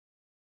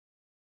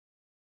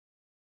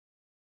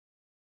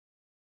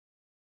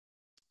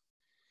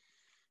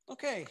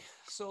Okay,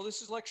 so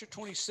this is lecture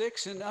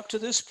 26, and up to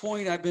this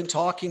point, I've been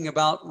talking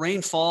about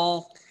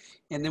rainfall,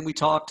 and then we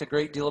talked a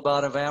great deal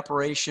about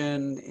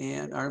evaporation,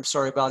 and I'm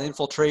sorry, about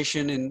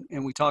infiltration,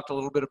 and we talked a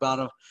little bit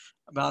about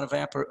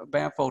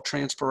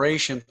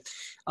evapotranspiration.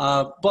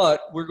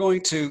 But we're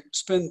going to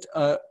spend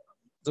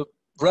the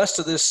rest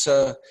of this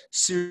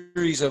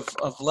series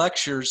of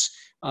lectures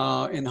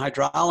in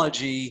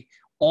hydrology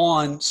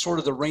on sort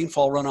of the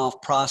rainfall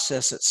runoff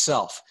process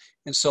itself.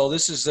 And so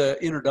this is an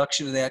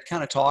introduction to that,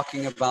 kind of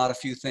talking about a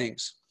few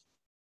things.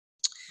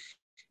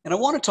 And I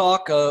want to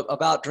talk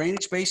about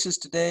drainage basins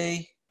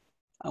today.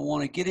 I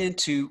want to get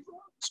into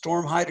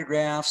storm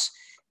hydrographs,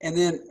 and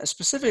then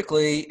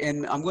specifically,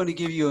 and I'm going to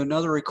give you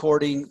another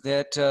recording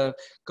that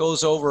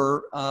goes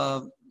over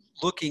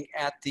looking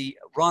at the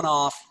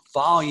runoff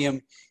volume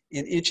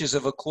in inches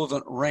of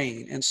equivalent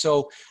rain. And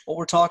so what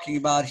we're talking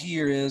about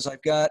here is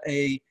I've got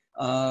a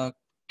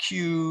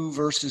Q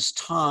versus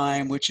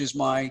time, which is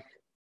my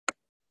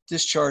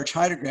discharge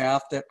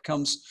hydrograph that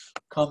comes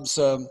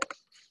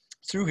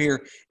through here,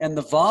 and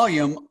the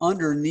volume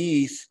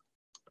underneath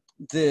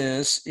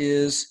this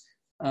is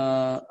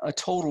a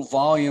total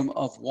volume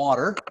of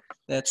water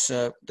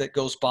that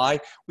goes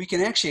by. We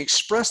can actually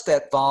express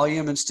that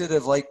volume instead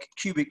of like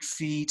cubic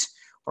feet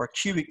or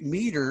cubic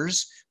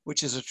meters,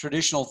 which is a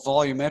traditional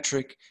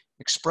volumetric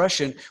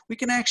expression. We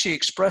can actually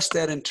express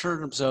that in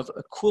terms of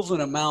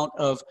equivalent amount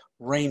of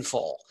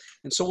rainfall,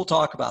 and so we'll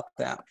talk about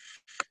that.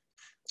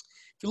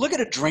 If you look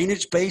at a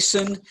drainage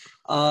basin,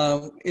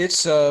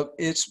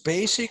 it's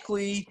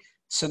basically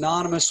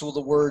synonymous with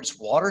the words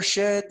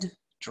watershed,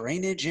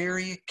 drainage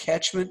area,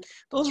 catchment.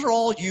 Those are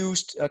all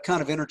used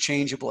kind of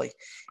interchangeably.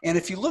 And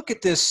if you look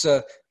at this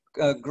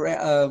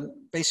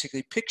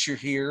basically picture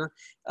here,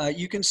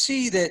 you can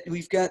see that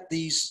we've got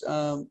these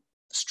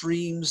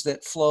streams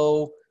that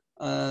flow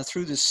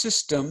through the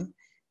system.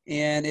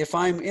 And if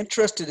I'm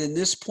interested in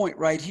this point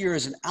right here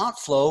as an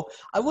outflow,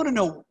 I want to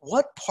know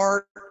what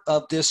part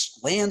of this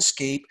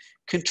landscape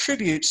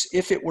contributes,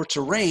 if it were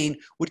to rain,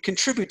 would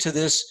contribute to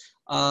this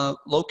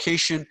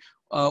location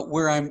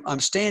where I'm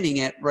standing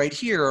at right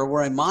here, or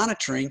where I'm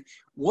monitoring.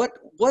 What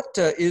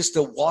is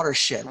the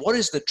watershed? What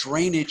is the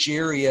drainage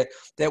area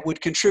that would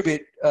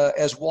contribute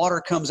as water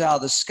comes out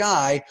of the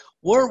sky?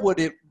 Where would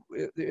it,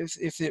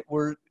 if it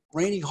were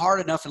raining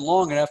hard enough and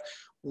long enough,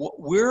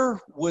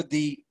 where would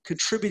the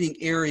contributing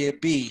area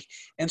be?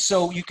 And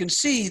so you can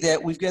see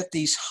that we've got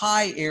these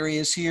high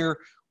areas here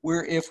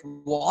where if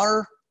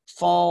water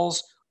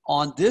falls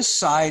on this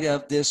side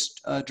of this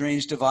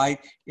drainage divide,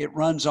 it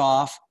runs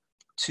off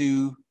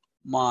to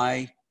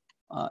my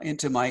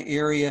into my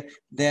area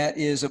that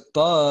is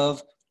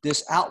above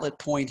this outlet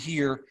point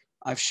here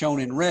I've shown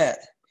in red.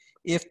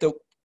 If the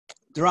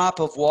drop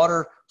of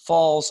water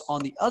falls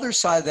on the other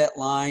side of that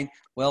line,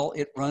 well,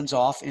 it runs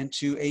off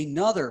into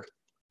another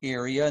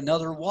area,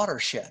 another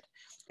watershed.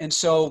 And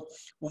so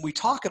when we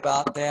talk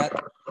about that,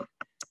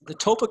 the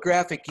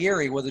topographic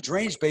area where the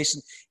drainage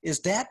basin is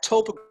that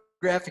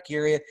topographic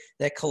area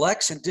that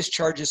collects and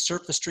discharges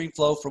surface stream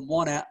flow from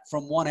one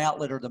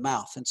outlet or the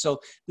mouth. And so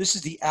this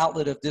is the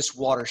outlet of this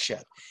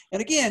watershed.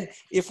 And again,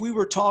 if we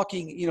were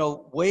talking,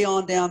 way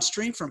on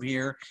downstream from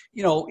here,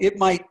 it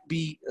might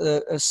be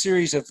a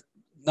series of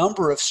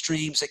number of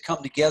streams that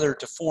come together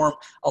to form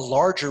a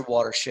larger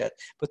watershed.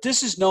 But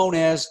this is known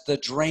as the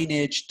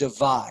drainage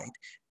divide.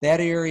 That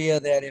area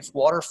that if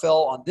water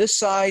fell on this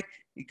side,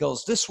 it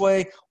goes this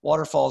way,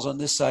 water falls on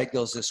this side,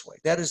 goes this way.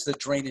 That is the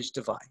drainage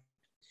divide.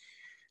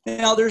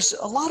 Now, there's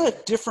a lot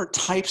of different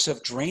types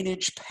of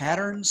drainage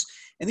patterns,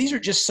 and these are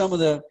just some of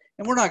the,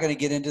 and we're not going to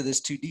get into this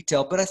too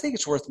detailed, but I think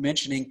it's worth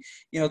mentioning.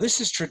 This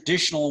is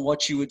traditional,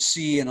 what you would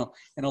see in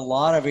a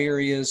lot of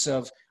areas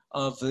of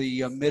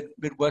the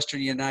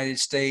Midwestern United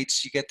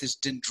States. You get this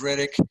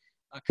dendritic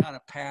kind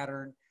of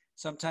pattern.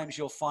 Sometimes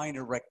you'll find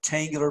a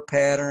rectangular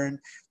pattern.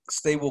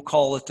 They will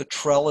call it the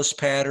trellis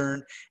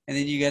pattern. And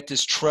then you get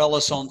this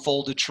trellis on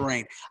folded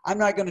terrain. I'm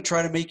not going to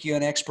try to make you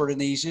an expert in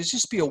these.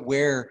 Just be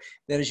aware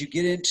that as you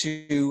get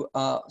into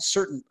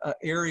certain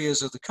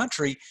areas of the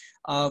country,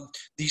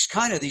 these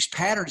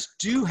patterns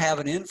do have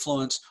an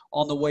influence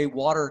on the way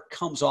water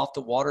comes off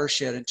the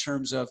watershed in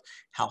terms of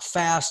how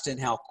fast and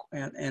how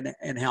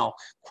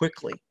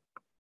quickly.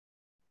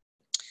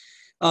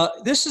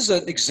 This is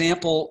an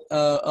example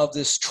of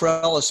this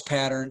trellis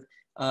pattern.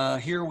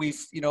 Here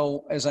we've,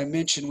 as I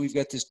mentioned, we've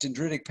got this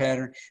dendritic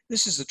pattern.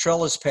 This is the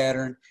trellis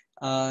pattern.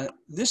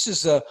 This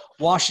is the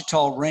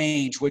Ouachita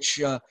Range,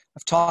 which I've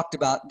talked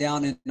about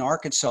down in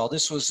Arkansas.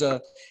 This was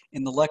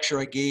in the lecture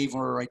I gave,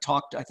 where I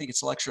talked, I think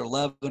it's lecture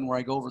 11, where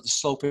I go over the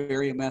slope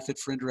area method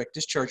for indirect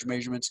discharge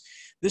measurements.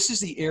 This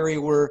is the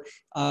area where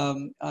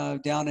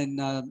down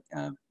in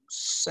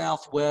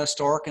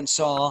southwest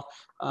Arkansas,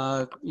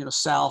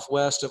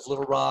 southwest of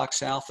Little Rock,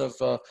 south of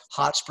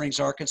Hot Springs,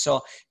 Arkansas.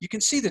 You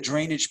can see the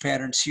drainage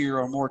patterns here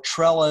are more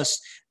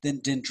trellis than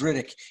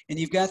dendritic. And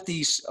you've got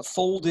these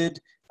folded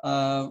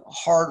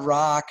hard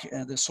rock,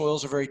 and the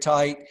soils are very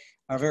tight,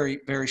 are very,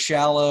 very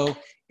shallow.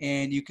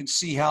 And you can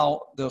see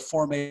how the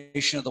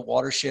formation of the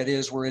watershed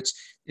is, where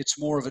it's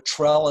more of a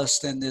trellis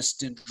than this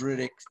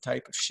dendritic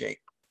type of shape.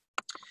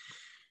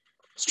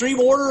 Stream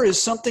order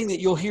is something that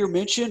you'll hear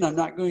mentioned. I'm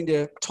not going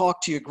to talk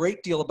to you a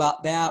great deal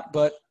about that,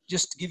 but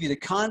just to give you the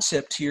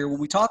concept here, when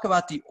we talk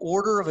about the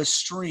order of a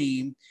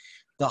stream,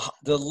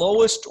 the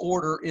lowest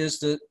order is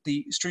the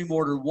stream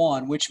order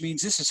 1, which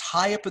means this is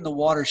high up in the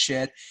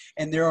watershed,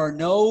 and there are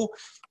no,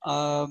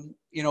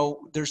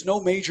 there's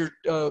no major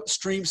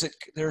streams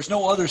there's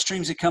no other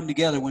streams that come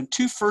together. When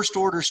two first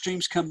order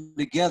streams come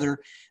together,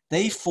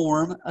 they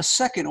form a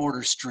second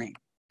order stream.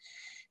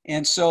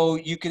 And so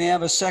you can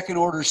have a second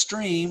order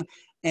stream,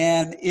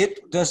 and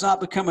it does not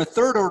become a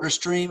third order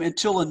stream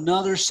until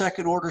another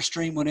second order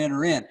stream would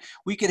enter in.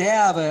 We could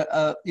have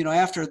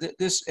after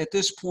this, at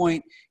this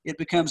point, it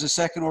becomes a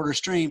second order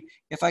stream.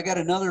 If I got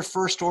another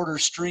first order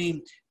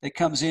stream that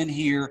comes in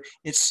here,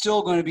 it's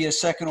still going to be a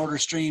second order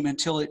stream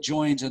until it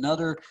joins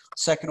another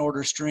second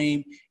order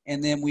stream.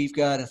 And then we've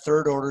got a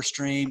third order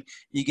stream.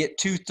 You get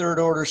two third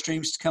order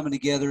streams coming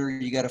together.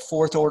 You got a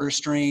fourth order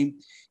stream.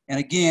 And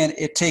again,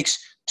 it takes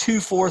two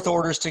fourth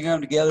orders to come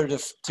together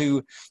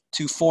to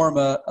form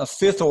a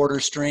fifth order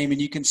stream.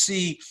 And you can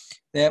see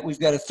that we've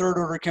got a third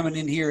order coming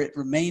in here. It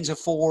remains a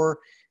 4,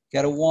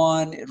 got a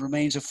 1, it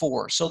remains a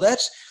 4. So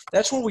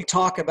that's when we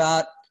talk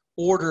about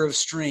order of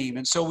stream.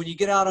 And so when you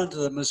get out onto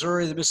the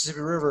Missouri, the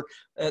Mississippi River,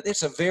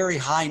 it's a very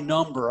high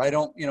number.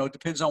 It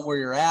depends on where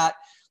you're at,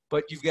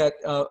 but you've got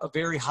a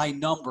very high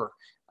number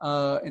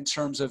in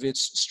terms of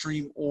its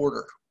stream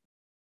order.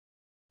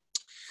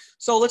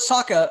 So let's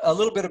talk a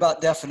little bit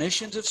about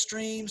definitions of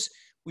streams.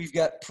 We've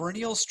got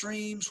perennial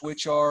streams,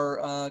 which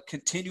are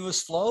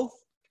continuous flow.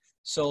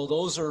 So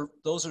those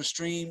are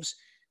streams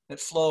that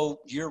flow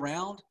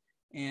year-round,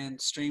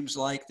 and streams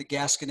like the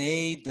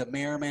Gasconade, the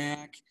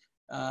Merrimack,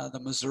 the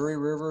Missouri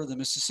River, the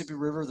Mississippi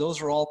River,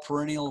 those are all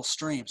perennial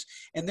streams.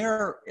 And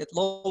they're at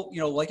low,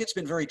 like it's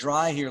been very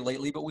dry here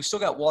lately, but we still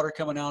got water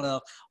coming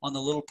out on the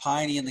Little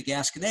Piney and the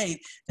Gasconade.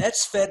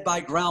 That's fed by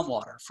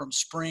groundwater from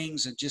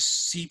springs and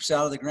just seeps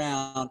out of the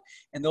ground.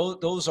 And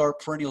those are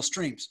perennial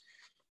streams.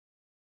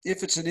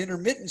 If it's an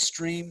intermittent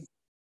stream,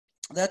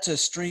 that's a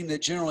stream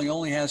that generally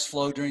only has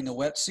flow during the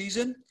wet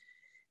season.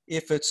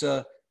 If it's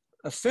a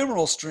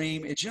ephemeral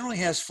stream, it generally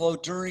has flow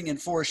during and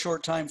for a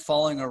short time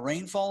following a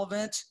rainfall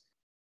event.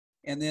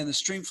 And then the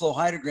stream flow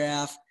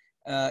hydrograph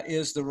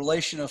is the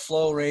relation of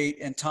flow rate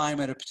and time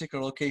at a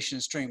particular location in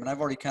the stream. And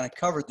I've already kind of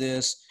covered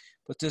this,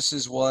 but this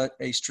is what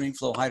a stream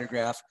flow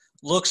hydrograph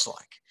looks like.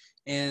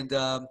 And,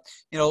 when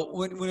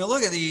you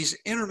look at these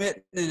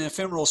intermittent and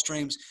ephemeral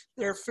streams,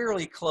 they're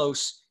fairly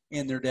close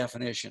in their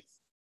definition.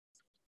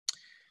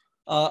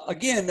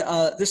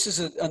 This is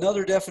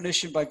another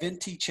definition by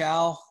Vin-T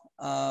Chow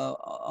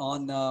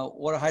on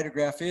what a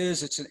hydrograph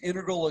is. It's an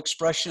integral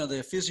expression of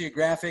the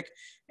physiographic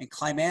and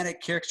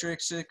climatic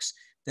characteristics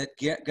that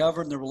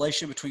govern the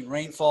relation between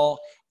rainfall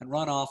and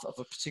runoff of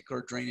a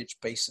particular drainage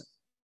basin.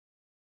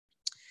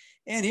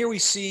 And here we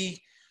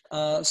see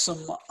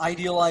some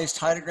idealized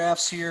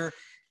hydrographs here.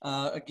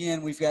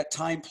 Again, we've got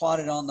time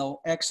plotted on the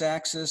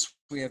x-axis.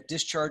 We have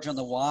discharge on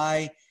the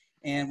y,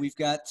 and we've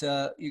got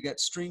you got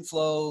stream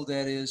flow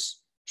that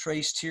is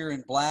traced here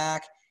in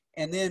black,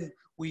 and then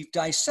we've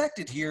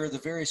dissected here the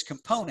various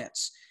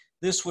components.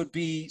 This would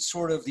be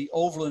sort of the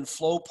overland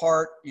flow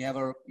part. You have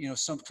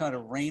some kind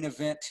of rain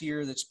event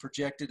here that's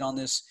projected on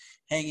this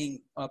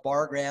hanging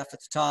bar graph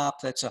at the top.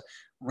 That's a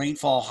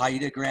rainfall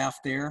hydrograph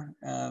there,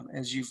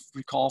 as you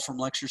recall from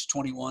lectures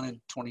 21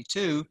 and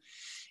 22.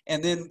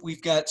 And then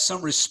we've got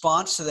some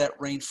response to that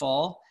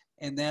rainfall,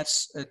 and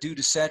that's due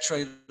to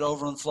saturated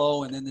overland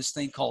flow, and then this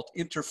thing called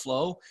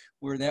interflow,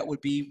 where that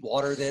would be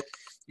water that,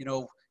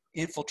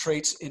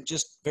 infiltrates in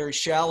just very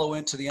shallow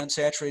into the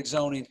unsaturated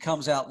zone and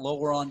comes out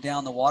lower on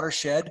down the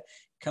watershed,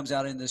 comes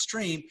out in the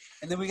stream.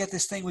 And then we got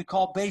this thing we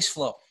call base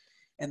flow.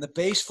 And the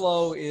base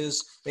flow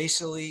is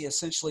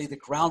essentially the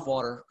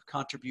groundwater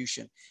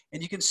contribution.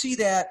 And you can see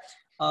that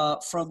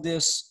from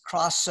this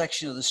cross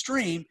section of the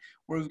stream,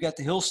 where we've got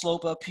the hill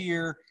slope up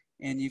here,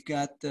 and you've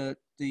got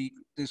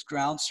this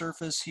ground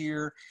surface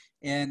here.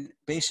 And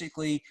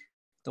basically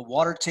the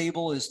water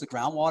table is the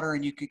groundwater,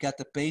 and you got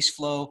the base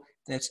flow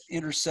that's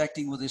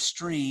intersecting with this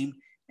stream,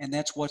 and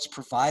that's what's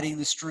providing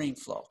the stream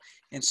flow.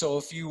 And so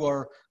if you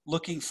are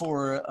looking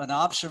for an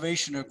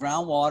observation of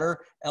groundwater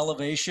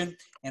elevation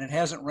and it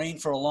hasn't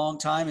rained for a long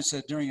time, it's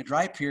during a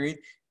dry period,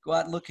 go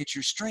out and look at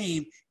your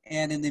stream,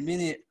 and in the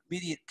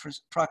immediate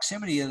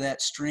proximity of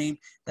that stream,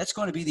 that's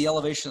going to be the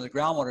elevation of the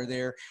groundwater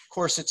there. Of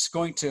course, it's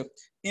going to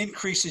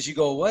increase as you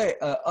go away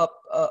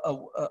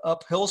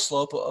uphill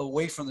slope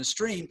away from the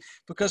stream,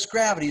 because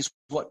gravity is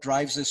what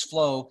drives this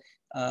flow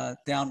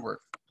downward.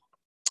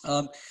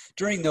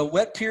 During the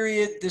wet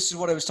period, this is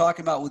what I was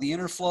talking about with the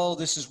interflow.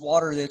 This is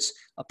water that's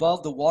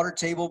above the water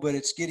table, but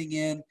it's getting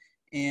in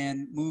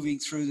and moving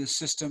through the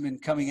system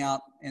and coming out,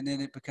 and then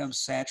it becomes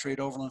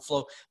saturated overland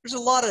flow. There's a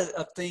lot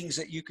of things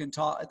that you can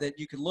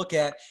look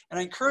at, and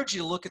I encourage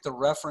you to look at the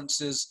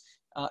references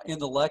in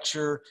the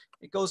lecture.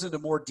 It goes into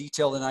more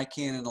detail than I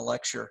can in the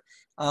lecture.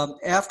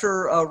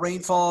 After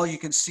rainfall, you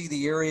can see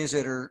the areas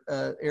that are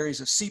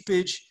areas of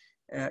seepage,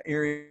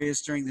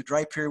 areas during the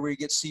dry period where you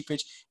get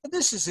seepage. And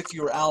this is if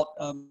you're out,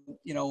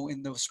 you know,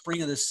 in the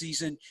spring of the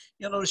season.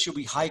 You'll notice you'll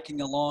be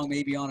hiking along,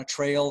 maybe on a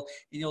trail,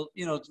 and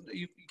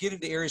you get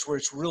into areas where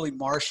it's really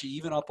marshy,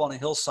 even up on a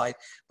hillside.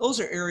 Those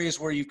are areas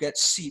where you've got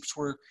seeps,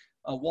 where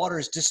water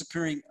is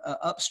disappearing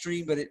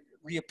upstream, but it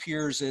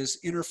reappears as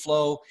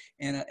interflow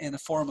in the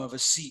form of a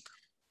seep.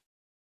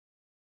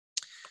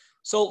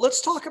 So let's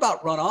talk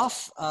about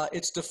runoff.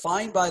 It's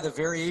defined by the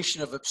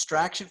variation of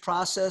abstraction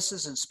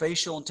processes and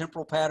spatial and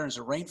temporal patterns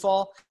of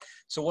rainfall.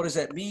 So what does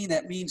that mean?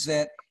 That means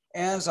that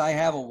as I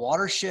have a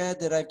watershed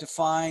that I've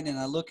defined and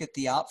I look at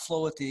the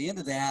outflow at the end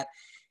of that,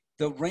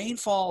 the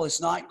rainfall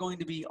is not going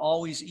to be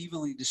always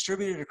evenly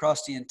distributed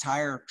across the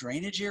entire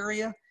drainage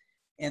area.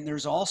 And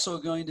there's also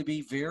going to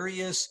be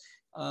various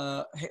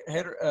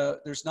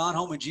there's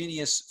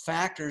non-homogeneous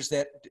factors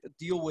that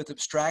deal with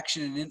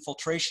abstraction and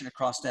infiltration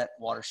across that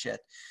watershed.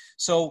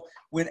 So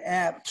when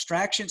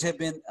abstractions have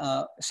been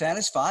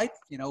satisfied,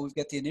 you know, we've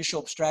got the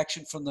initial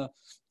abstraction from the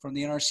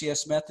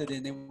NRCS method,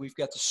 and then we've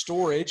got the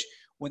storage.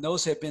 When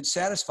those have been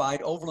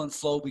satisfied, overland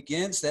flow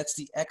begins. That's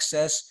the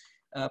excess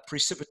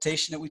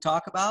precipitation that we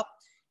talk about,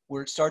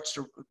 where it starts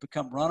to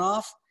become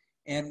runoff.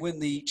 And when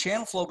the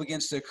channel flow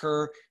begins to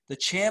occur, the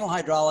channel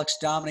hydraulics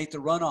dominate the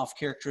runoff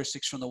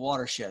characteristics from the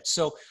watershed.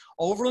 So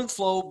overland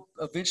flow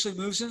eventually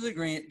moves into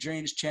the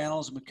drainage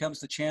channels and becomes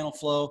the channel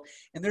flow.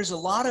 And there's a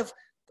lot of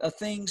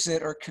things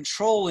that are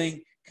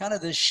controlling kind of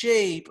the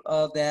shape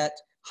of that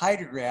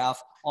hydrograph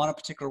on a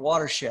particular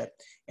watershed.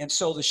 And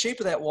so the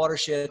shape of that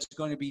watershed is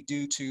going to be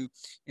due to,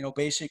 you know,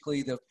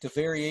 basically the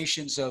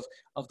variations of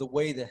the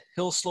way the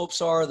hill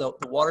slopes are, the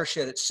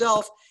watershed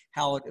itself,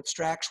 how it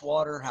abstracts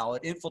water, how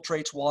it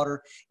infiltrates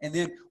water, and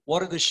then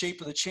what are the shape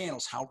of the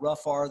channels? How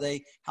rough are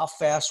they? How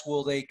fast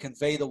will they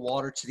convey the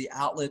water to the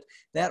outlet?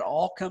 That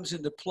all comes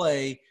into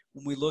play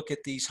when we look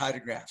at these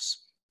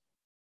hydrographs.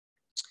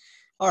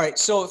 All right,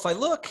 so if I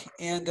look,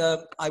 and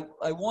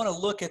I want to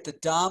look at the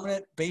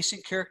dominant basin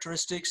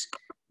characteristics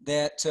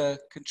that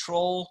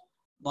control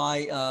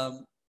my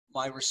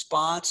my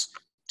response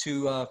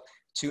to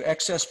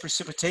excess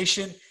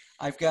precipitation.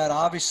 I've got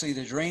obviously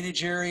the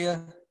drainage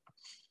area.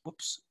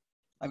 Whoops.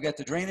 I've got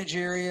the drainage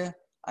area.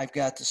 I've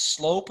got the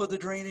slope of the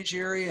drainage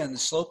area and the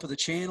slope of the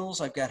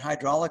channels. I've got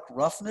hydraulic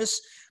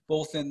roughness,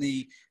 both on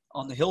the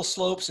hill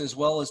slopes as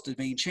well as the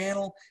main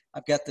channel.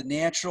 I've got the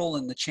natural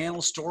and the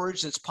channel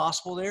storage that's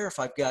possible there. If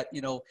I've got,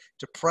 you know,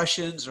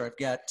 depressions, or I've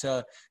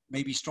got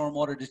maybe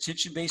stormwater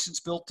detention basins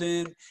built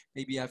in,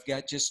 maybe I've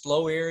got just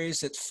low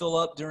areas that fill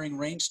up during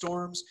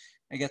rainstorms.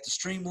 I got the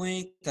stream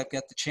length, I've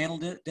got the channel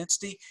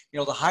density. You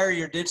know, the higher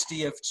your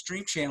density of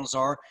stream channels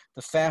are,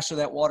 the faster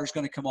that water is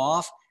going to come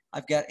off.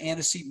 I've got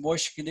antecedent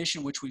moisture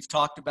condition, which we've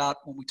talked about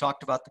when we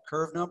talked about the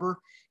curve number.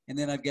 And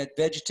then I've got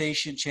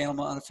vegetation, channel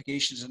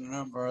modifications, and a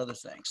number of other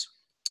things.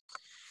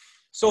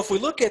 So if we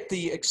look at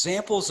the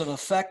examples of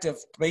effective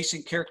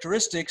basin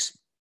characteristics,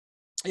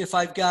 if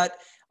I've got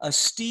a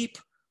steep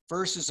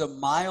versus a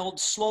mild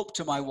slope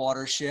to my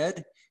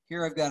watershed,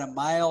 here I've got a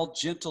mild,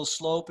 gentle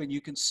slope, and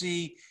you can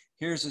see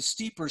here's a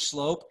steeper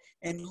slope.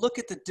 And look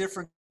at the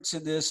difference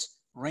in this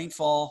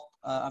rainfall,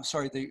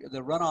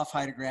 the runoff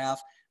hydrograph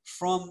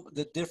from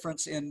the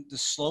difference in the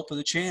slope of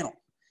the channel.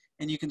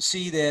 And you can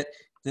see that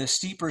the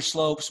steeper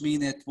slopes mean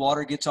that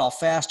water gets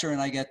off faster,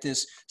 and I get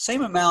this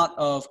same amount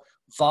of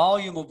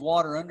volume of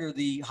water under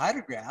the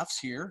hydrographs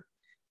here,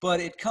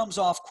 but it comes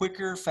off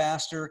quicker,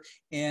 faster,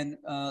 and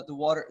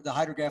the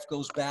hydrograph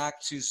goes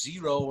back to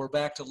zero or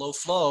back to low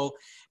flow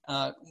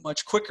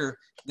much quicker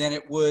than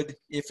it would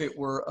if it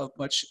were a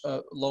much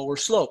lower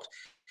slope.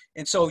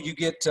 And so you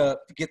get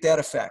that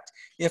effect.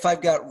 If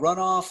I've got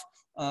runoff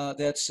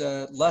that's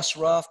less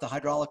rough, the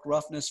hydraulic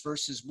roughness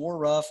versus more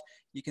rough,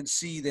 you can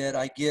see that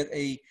I get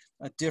a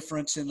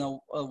difference in the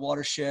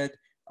watershed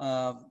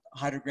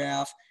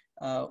hydrograph.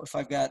 If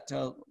I've got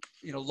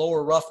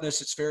lower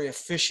roughness, it's very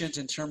efficient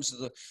in terms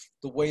of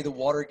the way the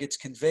water gets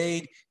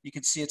conveyed. You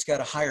can see it's got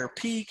a higher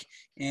peak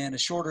and a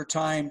shorter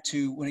time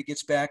to when it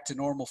gets back to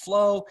normal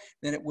flow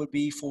than it would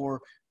be for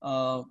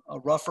a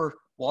rougher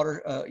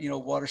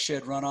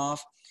watershed runoff.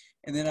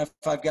 And then if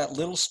I've got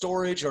little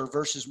storage or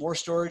versus more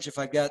storage, if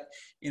I've got,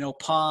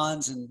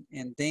 ponds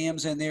and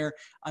dams in there,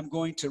 I'm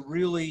going to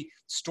really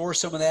store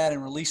some of that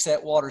and release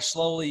that water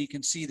slowly. You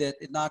can see that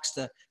it knocks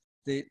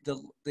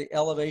the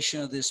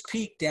elevation of this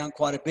peak down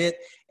quite a bit,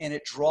 and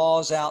it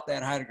draws out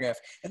that hydrograph.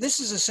 And this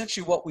is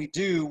essentially what we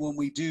do when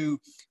we do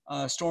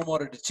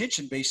stormwater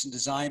detention basin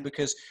design,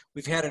 because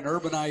we've had an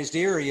urbanized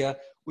area.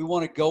 We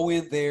want to go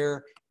in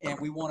there and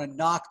we want to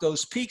knock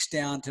those peaks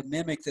down to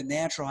mimic the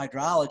natural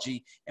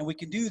hydrology. And we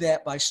can do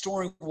that by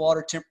storing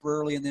water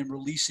temporarily and then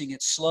releasing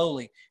it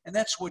slowly. And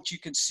that's what you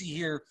can see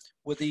here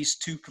with these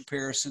two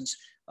comparisons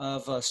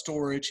of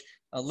storage,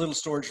 little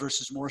storage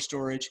versus more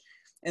storage.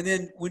 And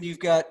then when you've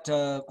got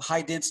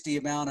high density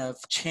amount of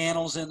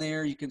channels in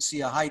there, you can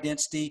see a high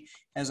density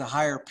has a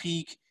higher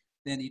peak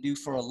than you do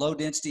for a low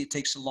density. It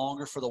takes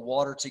longer for the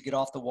water to get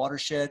off the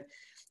watershed.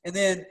 And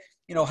then,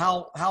 you know,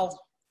 how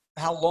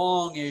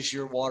long is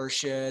your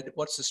watershed?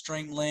 What's the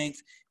stream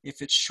length?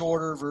 If it's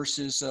shorter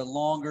versus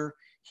longer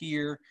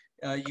here,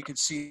 you can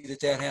see that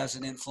that has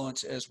an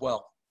influence as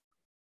well.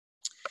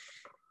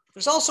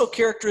 There's also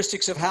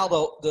characteristics of how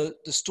the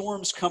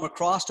storms come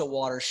across a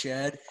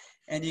watershed.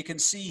 And you can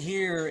see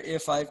here,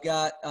 if I've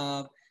got,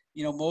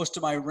 you know, most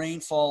of my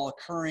rainfall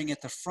occurring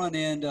at the front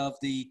end of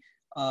the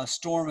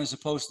storm as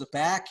opposed to the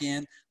back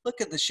end,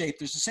 look at the shape.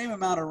 There's the same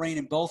amount of rain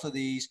in both of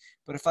these,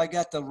 but if I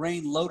got the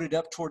rain loaded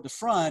up toward the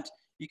front,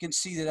 you can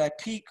see that I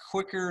peak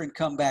quicker and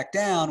come back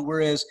down,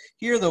 whereas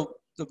here the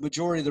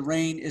majority of the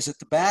rain is at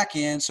the back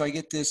end, so I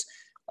get this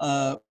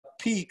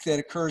peak that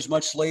occurs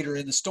much later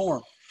in the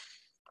storm.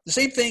 The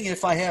same thing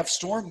if I have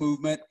storm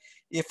movement.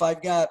 If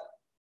I've got,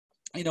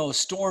 you know, a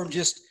storm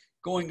just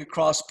going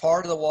across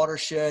part of the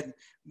watershed,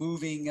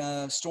 moving,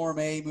 storm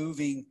A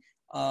moving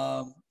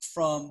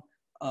from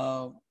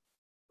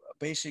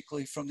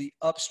basically from the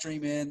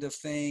upstream end of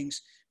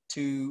things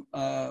to,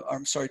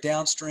 I'm sorry,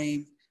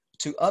 downstream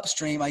to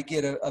upstream, I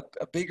get a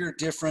bigger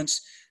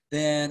difference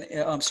than,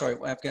 I'm sorry,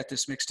 I've got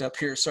this mixed up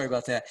here. Sorry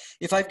about that.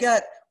 If I've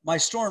got my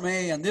storm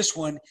A on this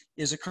one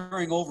is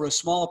occurring over a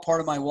smaller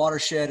part of my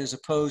watershed as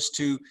opposed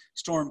to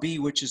storm B,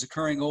 which is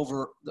occurring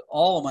over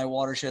all of my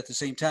watershed at the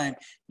same time,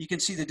 you can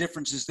see the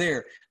differences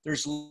there.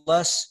 There's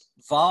less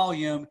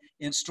volume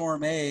in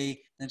storm A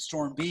than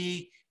storm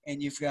B,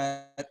 and you've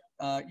got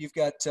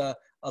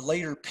a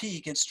later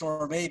peak in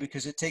storm A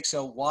because it takes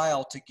a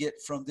while to get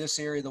from this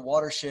area of the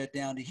watershed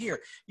down to here.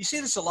 You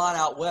see this a lot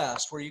out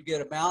west where you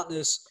get a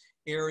mountainous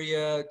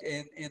area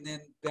and then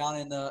down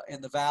in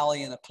the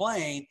valley and the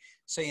plain,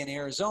 say in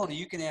Arizona,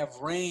 you can have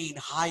rain,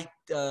 high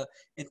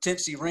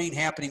intensity rain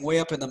happening way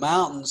up in the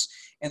mountains,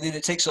 and then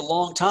it takes a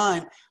long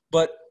time,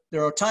 but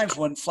there are times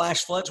when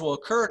flash floods will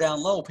occur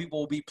down low. People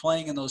will be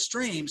playing in those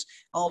streams.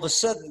 All of a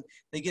sudden,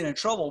 they get in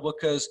trouble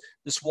because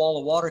this wall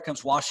of water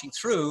comes washing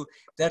through.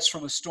 That's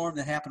from a storm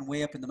that happened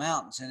way up in the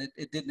mountains, and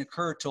it didn't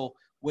occur till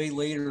way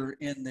later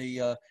in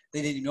the,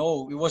 they didn't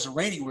know it wasn't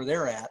raining where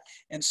they're at.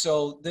 And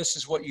so this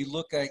is what you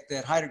look at,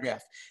 that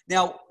hydrograph.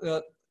 Now,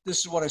 this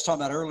is what I was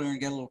talking about earlier and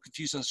get a little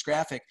confused on this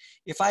graphic.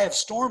 If I have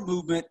storm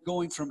movement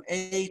going from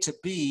A to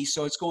B,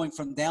 so it's going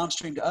from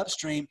downstream to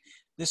upstream,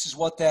 this is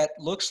what that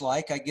looks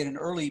like. I get an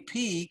early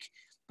peak,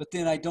 but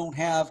then I don't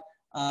have,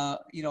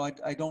 you know,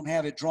 I don't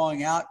have it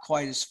drawing out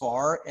quite as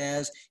far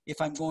as if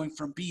I'm going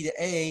from B to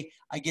A,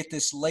 I get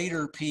this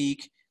later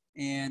peak,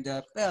 and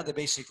well, they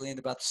basically end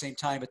about the same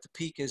time, but the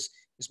peak is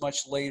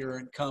much later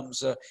and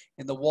comes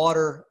in the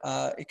water.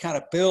 It kind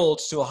of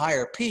builds to a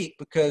higher peak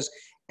because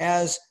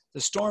as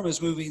the storm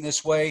is moving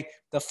this way,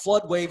 the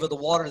flood wave of the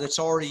water that's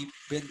already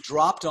been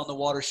dropped on the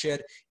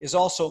watershed is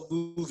also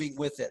moving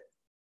with it.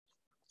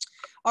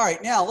 All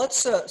right, now let's,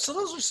 so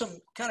those are some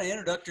kind of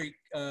introductory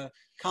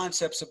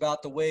concepts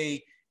about the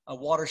way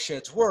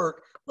watersheds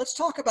work. Let's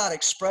talk about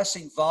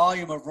expressing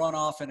volume of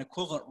runoff and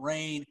equivalent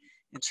rain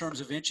in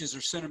terms of inches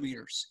or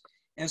centimeters.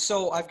 And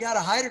so I've got a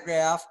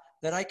hydrograph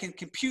that I can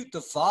compute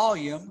the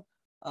volume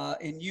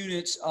in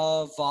units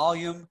of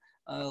volume,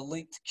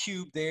 length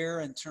cubed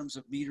there in terms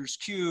of meters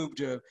cubed,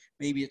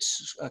 maybe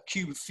it's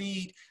cubic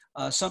feet.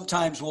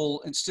 Sometimes we'll,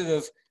 instead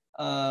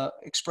of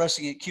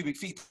expressing it in cubic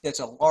feet,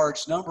 that's a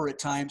large number at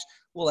times,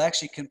 we'll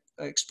actually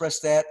express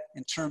that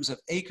in terms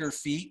of acre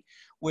feet,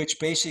 which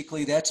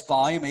basically that's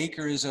volume.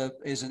 Acre is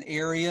an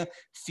area,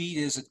 feet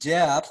is a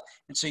depth.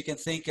 And so you can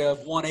think of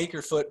 1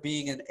 acre foot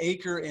being an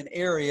acre in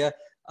area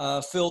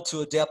filled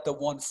to a depth of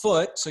 1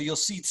 foot. So you'll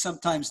see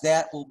sometimes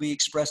that will be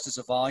expressed as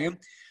a volume.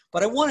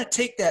 But I want to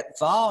take that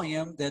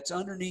volume that's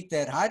underneath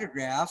that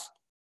hydrograph,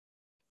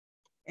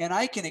 and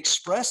I can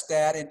express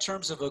that in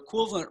terms of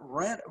equivalent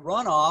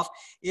runoff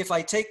if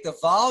I take the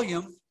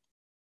volume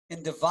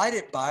and divide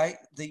it by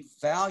the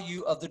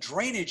value of the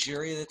drainage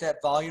area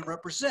that volume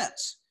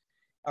represents,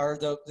 or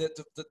the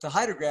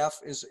hydrograph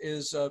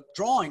is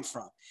drawing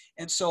from.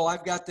 And so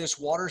I've got this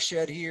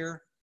watershed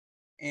here,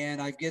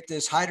 and I get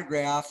this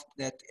hydrograph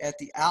that at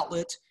the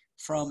outlet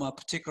from a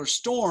particular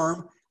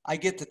storm, I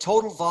get the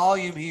total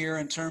volume here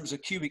in terms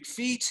of cubic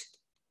feet.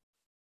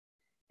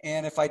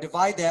 And if I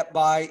divide that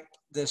by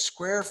the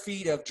square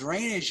feet of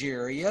drainage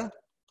area,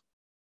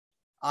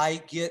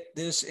 I get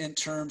this in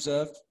terms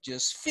of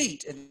just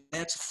feet, and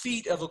that's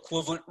feet of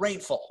equivalent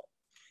rainfall.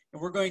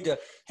 And we're going to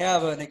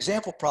have an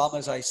example problem,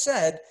 as I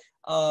said,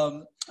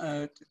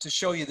 to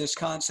show you this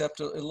concept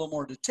a little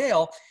more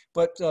detail.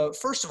 But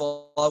first of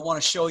all, I want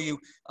to show you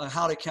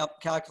how to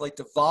calculate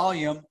the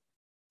volume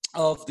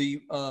of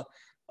the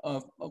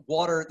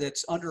water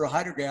that's under a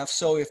hydrograph.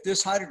 So if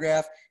this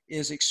hydrograph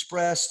is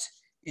expressed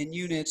in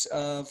units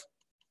of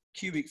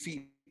cubic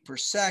feet per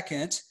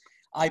second,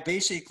 I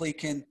basically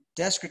can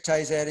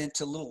discretize that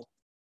into little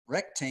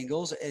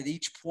rectangles at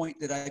each point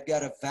that I've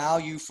got a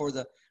value for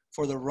the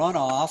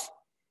runoff.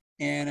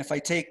 And if I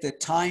take the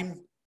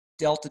time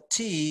delta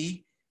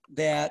t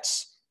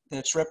that's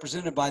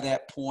represented by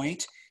that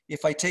point,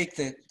 if I take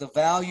the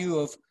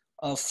value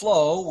of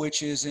flow,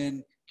 which is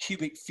in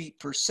cubic feet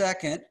per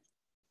second,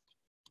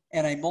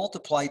 and I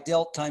multiply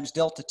delta times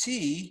delta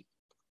T,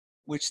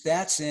 which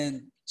that's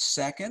in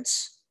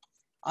seconds,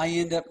 I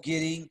end up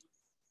getting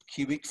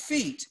cubic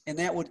feet. And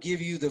that would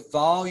give you the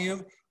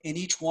volume in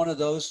each one of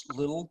those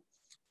little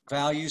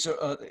values,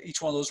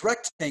 each one of those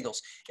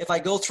rectangles. If I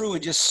go through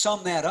and just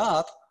sum that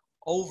up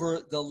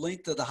over the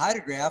length of the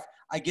hydrograph,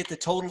 I get the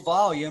total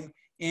volume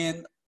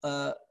in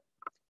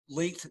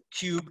length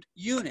cubed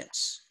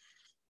units.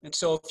 And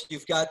so if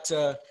you've got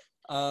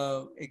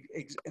an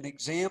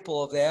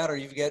example of that, or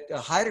you've got a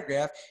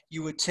hydrograph,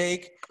 you would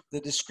take the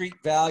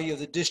discrete value of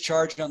the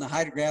discharge on the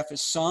hydrograph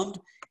as summed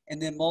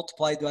and then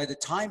multiplied by the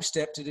time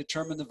step to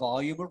determine the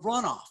volume of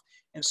runoff.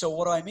 And so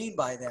what do I mean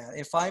by that?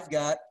 If I've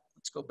got,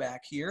 let's go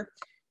back here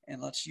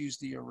and let's use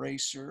the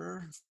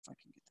eraser. If I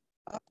can get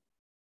that up,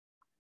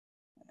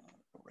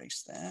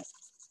 erase that.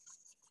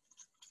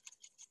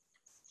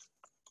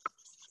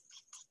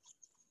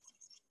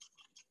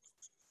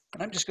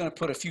 And I'm just going to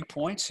put a few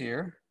points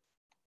here.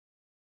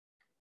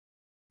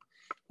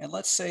 And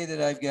let's say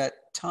that I've got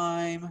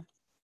time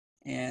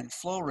and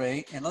flow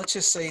rate. And let's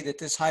just say that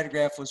this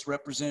hydrograph was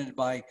represented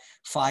by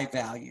 5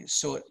 values.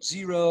 So at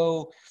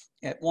 0,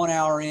 at 1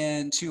 hour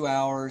in, 2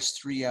 hours,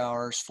 3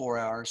 hours, 4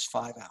 hours,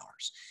 5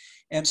 hours.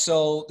 And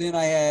so then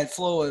I had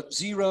flow of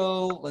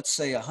 0, let's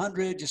say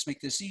 100, just make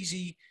this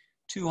easy,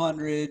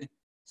 200,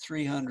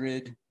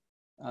 300,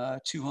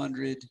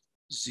 200,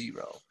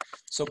 0.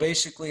 So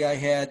basically I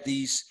had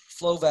these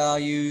flow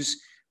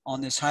values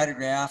on this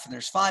hydrograph, and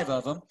there's 5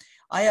 of them.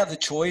 I have the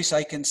choice.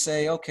 I can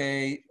say,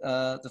 okay,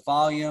 the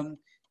volume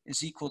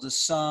is equal to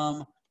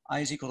sum,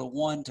 I is equal to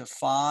 1 to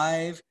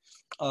 5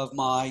 of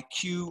my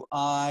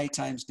QI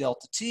times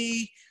delta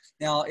T.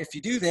 Now, if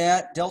you do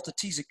that, delta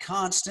T is a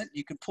constant.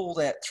 You can pull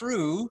that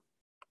through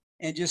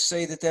and just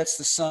say that that's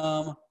the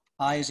sum,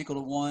 I is equal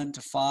to 1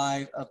 to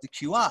 5 of the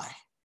QI.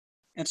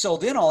 And so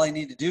then all I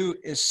need to do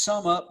is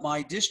sum up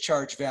my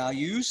discharge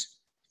values.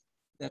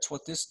 That's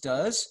what this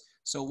does.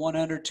 So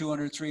 100,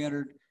 200,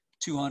 300,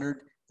 200.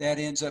 That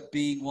ends up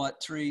being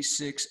what? 3,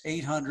 6,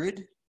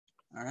 800.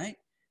 All right.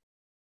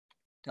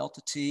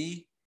 Delta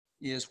T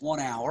is 1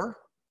 hour.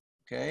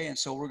 Okay. And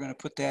so we're going to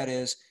put that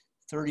as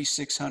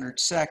 3,600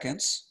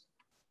 seconds.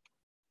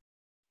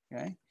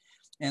 Okay.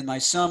 And my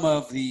sum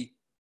of the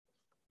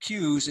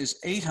Q's is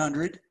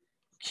 800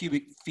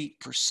 cubic feet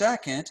per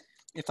second.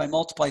 If I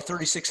multiply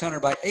 3,600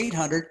 by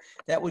 800,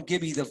 that would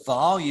give me the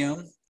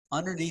volume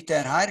underneath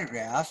that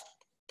hydrograph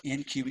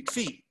in cubic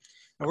feet.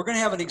 Now we're going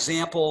to have an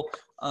example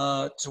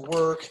to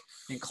work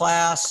in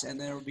class, and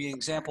there will be an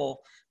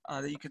example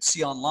that you can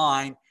see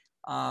online.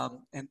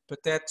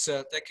 But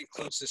that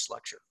concludes this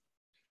lecture.